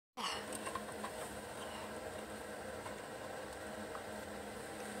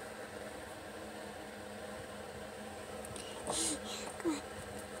Come on.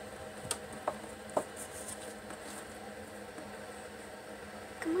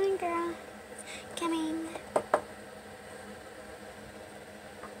 Come on, girl. Coming.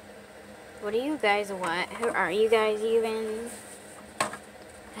 What do you guys want? Who are you guys even?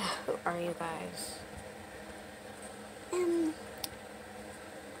 Who are you guys?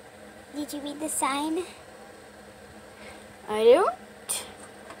 Did you read the sign? I don't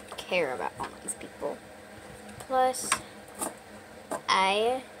care about homeless people. Plus,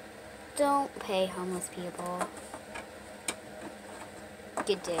 I don't pay homeless people.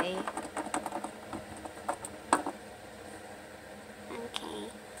 Good day. Okay.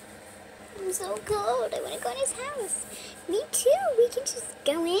 I'm so cold. I want to go in his house. Me too. We can just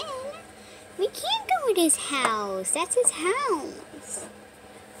go in. We can't go in his house. That's his house.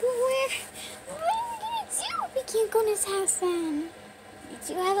 But what are we going to do if we can't go in his house then? Did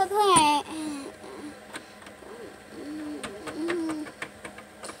you have a plan?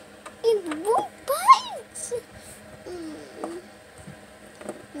 It won't budge.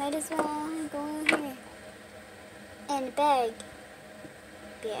 Might as well go in here. And beg.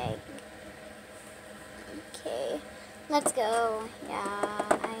 Okay. Let's go. Yeah,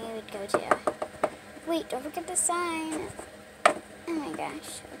 I would go too. Wait, don't forget the sign. Oh my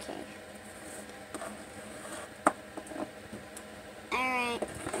gosh. Okay. Alright.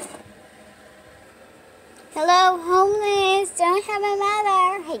 Hello, homeless. Don't have a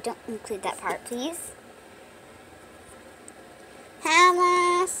mother. Hey, don't include that part, please.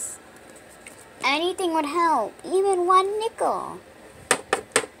 Homeless. Anything would help. Even 1 nickel.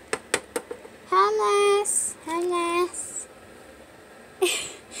 Homeless. Homeless.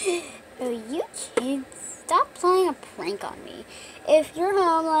 Oh, you kids. Stop playing a prank on me. If you're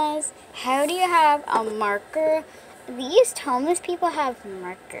homeless, how do you have a marker? These homeless people have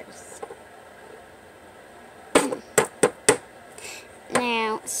markers.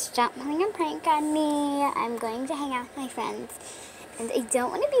 Now, stop playing a prank on me. I'm going to hang out with my friends. And I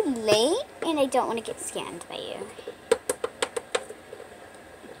don't want to be late, and I don't want to get scammed by you.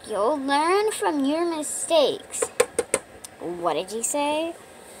 You'll learn from your mistakes. What did you say?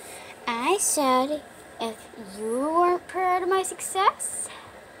 I said, if you weren't part of my success,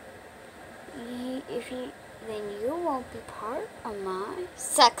 then you won't be part of my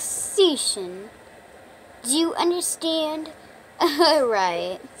succession. Do you understand?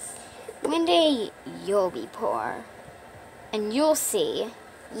 Right. One day you'll be poor, and you'll see.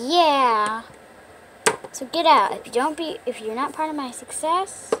 Yeah. So get out. If you're not part of my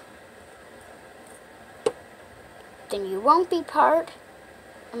success, then you won't be part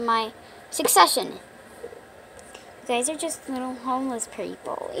of my succession. You guys are just little homeless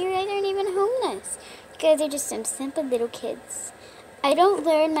people. You guys aren't even homeless. You guys are just some simple little kids. I don't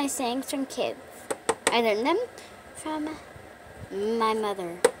learn my sayings from kids. I learn them from my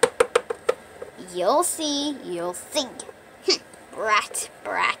mother. You'll see. You'll see. Brat,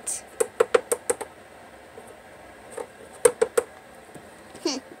 brat.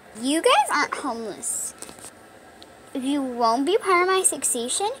 You guys aren't homeless. If you won't be part of my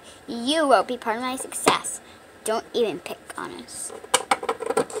succession, you won't be part of my success. Don't even pick on us.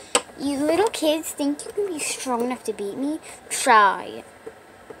 You little kids think you can be strong enough to beat me? Try.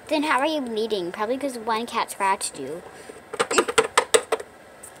 Then how are you bleeding? Probably because one cat scratched you.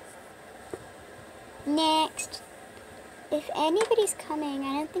 Next. If anybody's coming,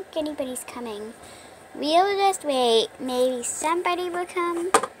 I don't think anybody's coming. We'll just wait. Maybe somebody will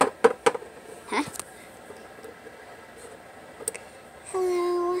come. Huh?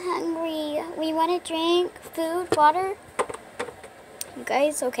 Hello, hungry. We want a drink, food, water. You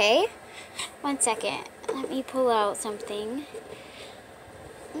guys okay? 1 second. Let me pull out something.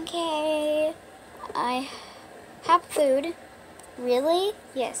 Okay. I have food. Really?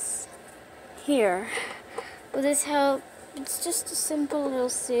 Yes. Here. Will this help? It's just a simple little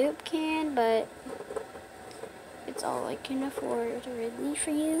soup can, but it's all I can afford really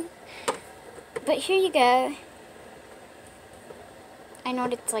for you. But here you go. I know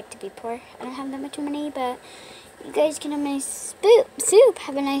what it's like to be poor. I don't have that much money, but you guys can have my soup.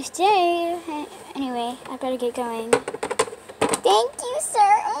 Have a nice day. Anyway, I better get going. Thank you, sir.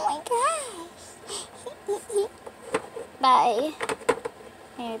 Oh my gosh. Bye.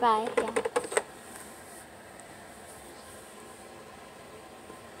 Anyway, bye. Yeah.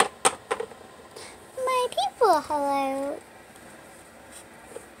 My people, hello.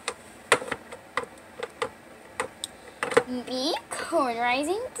 Me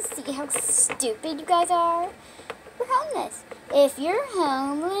cornerizing to see how stupid you guys are. We're homeless. If you're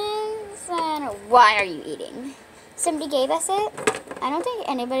homeless, then why are you eating? Somebody gave us it. I don't think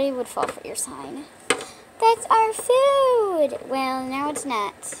anybody would fall for your sign. That's our food. Well, now it's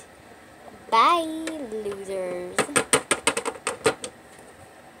not. Bye, losers.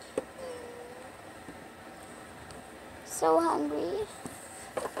 So hungry.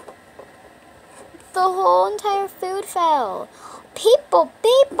 The whole entire food fell. People,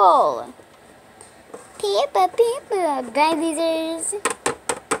 people. People, people. Bye, losers.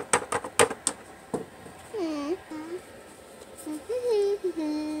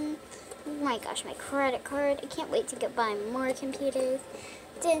 Oh my gosh, my credit card. I can't wait to get buy more computers.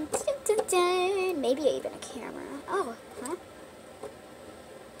 Dun, dun, dun, dun. Maybe even a camera. Oh, huh?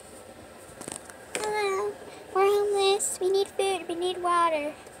 Hello. We're homeless. We need food. We need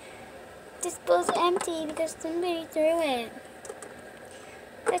water. This bowl's empty because somebody threw it.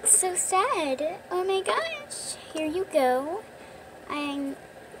 That's so sad. Oh my gosh. Here you go. I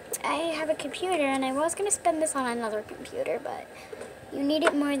have a computer and I was going to spend this on another computer, but you need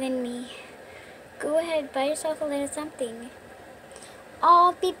it more than me. Go ahead, buy yourself a little something.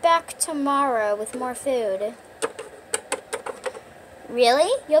 I'll be back tomorrow with more food.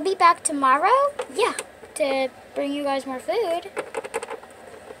 Really? You'll be back tomorrow? Yeah, to bring you guys more food.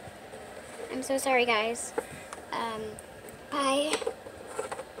 I'm so sorry, guys. Bye.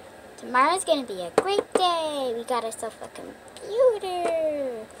 Tomorrow's gonna be a great day. We got ourselves a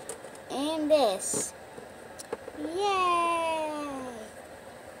computer. And this. Yay!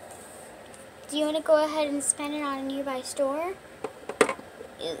 Do you want to go ahead and spend it on a nearby store?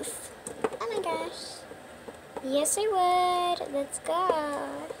 Oof. Oh my gosh. Yes, I would. Let's go.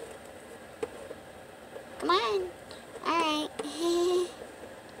 Come on. Alright.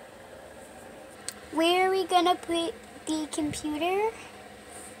 Where are we gonna put the computer?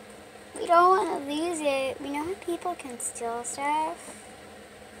 We don't want to lose it. We know how people can steal stuff.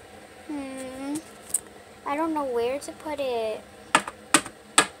 I don't know where to put it.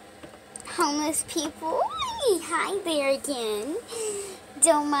 Homeless people. Hi there again.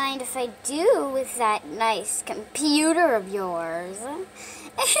 Don't mind if I do with that nice computer of yours.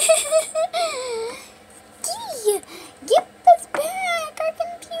 Give us back our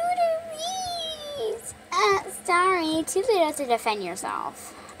computer, please. Sorry, too little to defend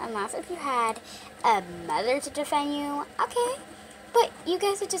yourself. Unless if you had a mother to defend you. Okay, but you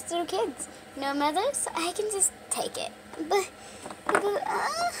guys are just little kids. No mothers, I can just take it. But I'm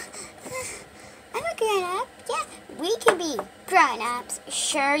a grown-up. Yeah, we can be grown-ups.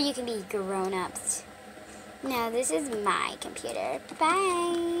 Sure, you can be grown-ups. No, this is my computer.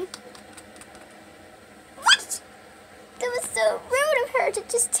 Bye. What? That was so rude of her to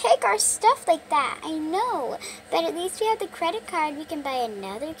just take our stuff like that. I know, but at least we have the credit card. We can buy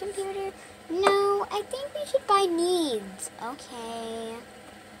another computer. No, I think we should buy needs. Okay.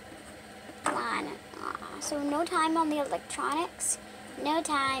 Come on. So no time on the electronics? No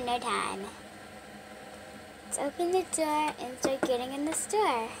time, no time. Let's open the door and start getting in the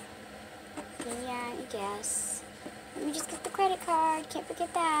store. Yeah, I guess. Let me just get the credit card. Can't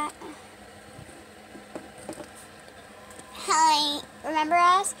forget that. Hi, remember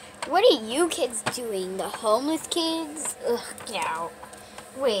us? What are you kids doing? The homeless kids? Ugh, get out.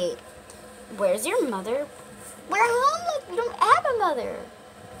 Wait, where's your mother? We're homeless. We don't have a mother.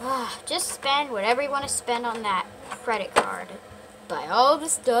 Just spend whatever you want to spend on that credit card. Buy all the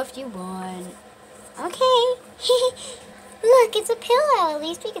stuff you want. Okay. Look, it's a pillow. At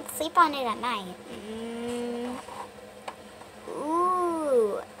least we can sleep on it at night.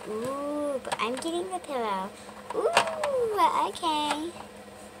 Ooh, but I'm getting the pillow. Ooh, okay.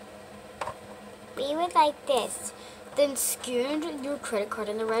 We would like this. Then scan your credit card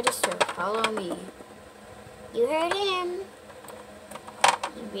in the register. Follow me. You heard him.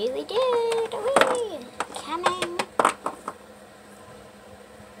 You really did. Whee! Coming.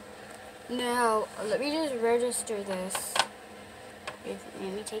 Now, let me just register this.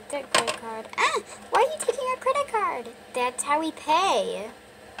 Let me take that credit card. Why are you taking our credit card? That's how we pay.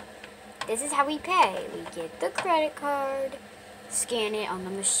 This is how we pay. We get the credit card, scan it on the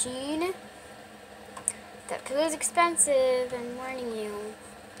machine. That pillow is expensive, I'm warning you.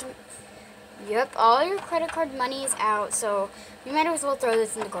 Yep, all your credit card money is out, so you might as well throw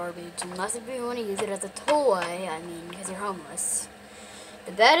this in the garbage, unless if you want to use it as a toy, I mean, because you're homeless.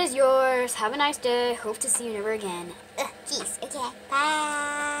 The bed is yours. Have a nice day. Hope to see you never again. Jeez. Okay.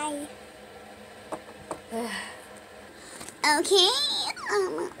 Bye. Okay.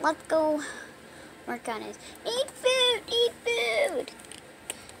 Let's go work on it. Eat food. Eat food.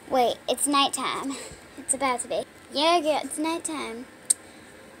 Wait, it's nighttime. It's about to be. Yeah, it's nighttime.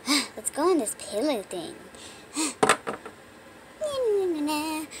 Let's go on this pillow thing. Hey,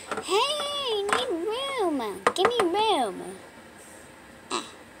 need room. Give me room.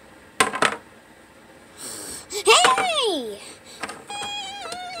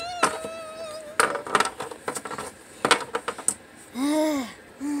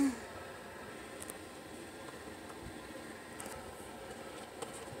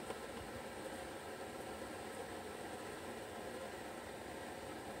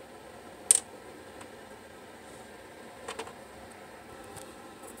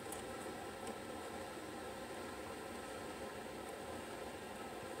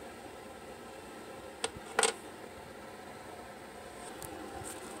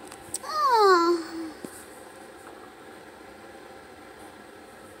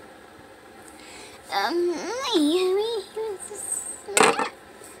 Who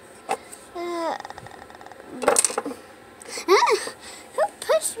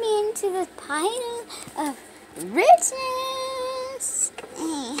pushed me into the pile of richness?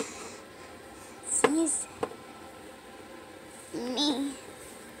 Sees me.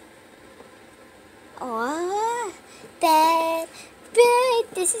 Oh, bad.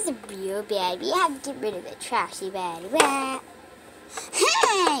 But this is a real bad. We have to get rid of the trashy bad rat.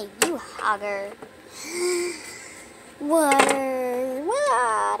 Hey, you hogger. Water.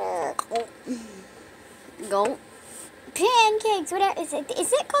 Go. Pancakes. Whatever. Is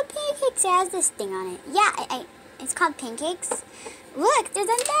it called pancakes? It has this thing on it. Yeah, it's called pancakes. Look, there's a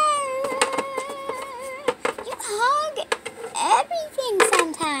note. You hog everything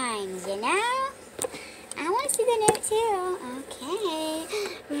sometimes, you know? I want to see the note too. Okay.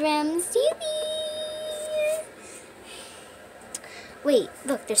 From Stewie. Wait,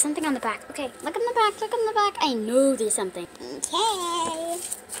 look, there's something on the back. Okay, look on the back, look on the back. I know there's something. Okay.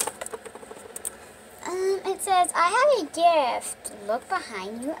 It says, I have a gift. Look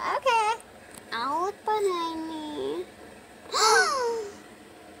behind you. Okay. I'll look behind me.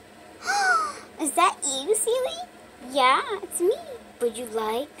 Is that you, Sealy? Yeah, it's me. Would you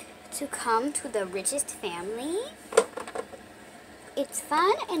like to come to the richest family? It's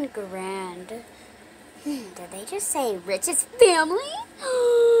fun and grand. Did they just say richest family?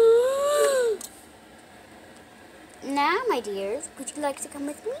 Now, my dears, would you like to come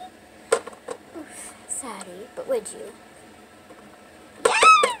with me? Oof, sorry, but would you?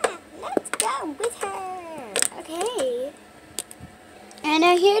 Yeah! Let's go with her. Okay. And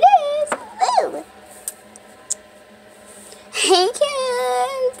here it is. Woo! Hey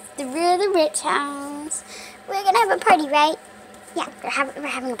kids, the really rich house. We're gonna have a party, right? Yeah, we're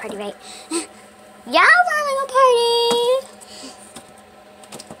having a party, right? Yeah, we're having a party.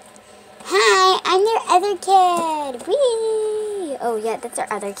 Hi, I'm your other kid. Whee! Oh yeah, that's our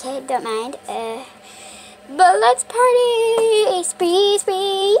other kid. Don't mind. But let's party. Spree.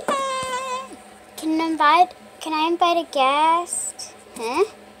 Yeah. Can I invite a guest? Huh?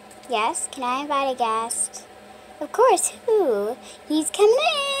 Yes. Can I invite a guest? Of course, who? He's coming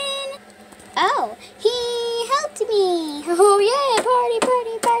in. Oh, he helped me. Oh, yeah,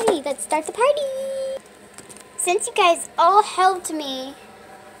 party. Let's start the party. Since you guys all helped me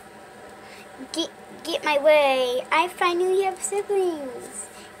get my way, I finally have siblings.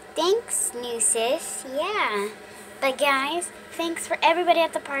 Thanks, new sis. Yeah. But guys, thanks for everybody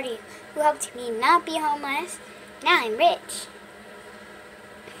at the party who helped me not be homeless. Now I'm rich.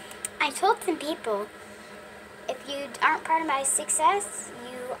 I told some people, if you aren't part of my success,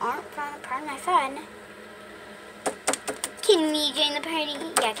 you aren't part of my fun. Can we join the party?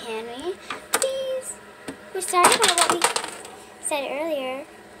 Yeah, can we? Please. We're sorry about what we said earlier.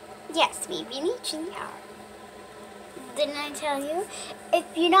 Yes, we really truly are. Didn't I tell you? If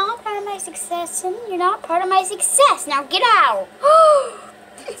you're not part of my success, then you're not part of my success. Now get out.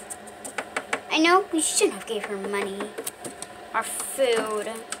 I know we shouldn't have gave her money or food.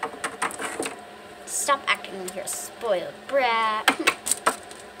 Stop acting like you're a spoiled brat.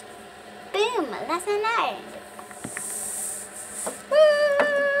 Boom, lesson learned.